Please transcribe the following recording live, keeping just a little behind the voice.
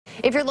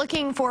If you're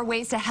looking for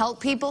ways to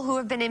help people who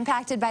have been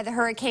impacted by the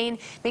hurricane,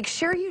 make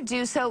sure you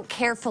do so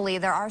carefully.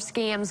 There are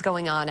scams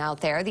going on out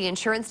there. The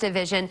insurance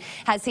division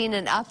has seen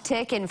an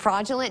uptick in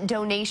fraudulent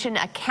donation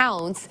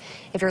accounts.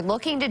 If you're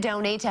looking to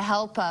donate to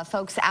help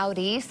folks out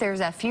east,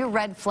 there's a few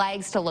red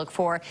flags to look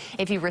for.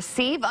 If you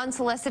receive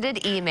unsolicited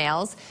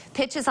emails,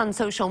 pitches on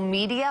social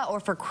media, or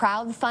for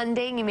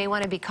crowdfunding, you may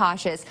want to be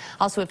cautious.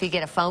 Also, if you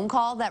get a phone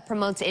call that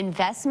promotes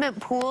investment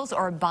pools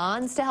or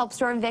bonds to help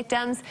storm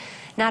victims,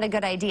 not a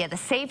good idea. The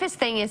safest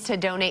thing is to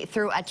donate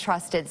through a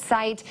trusted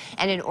site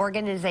and an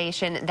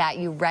organization that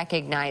you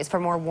recognize. For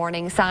more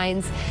warning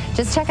signs,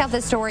 just check out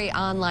the story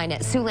online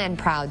at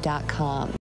SiouxlandProud.com.